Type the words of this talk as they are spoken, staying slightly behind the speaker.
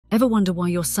Ever wonder why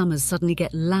your summers suddenly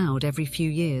get loud every few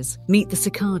years? Meet the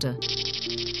cicada,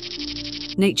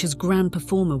 nature's grand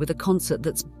performer with a concert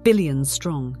that's billions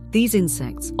strong. These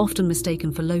insects, often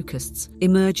mistaken for locusts,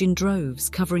 emerge in droves,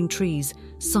 covering trees,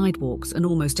 sidewalks, and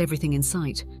almost everything in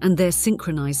sight. And their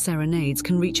synchronized serenades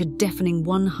can reach a deafening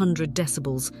 100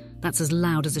 decibels. That's as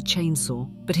loud as a chainsaw.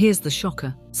 But here's the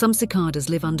shocker. Some cicadas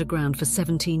live underground for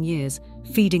 17 years,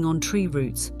 feeding on tree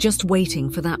roots, just waiting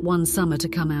for that one summer to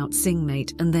come out, sing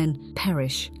mate, and then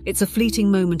perish. It's a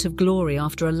fleeting moment of glory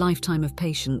after a lifetime of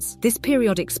patience. This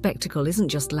periodic spectacle isn't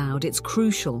just loud, it's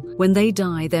crucial. When they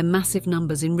die, their massive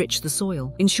numbers enrich the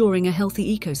soil, ensuring a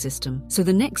healthy ecosystem. So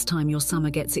the next time your summer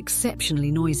gets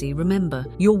exceptionally noisy, remember,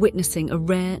 you're witnessing a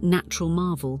rare natural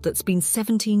marvel that's been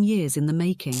 17 years in the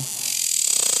making.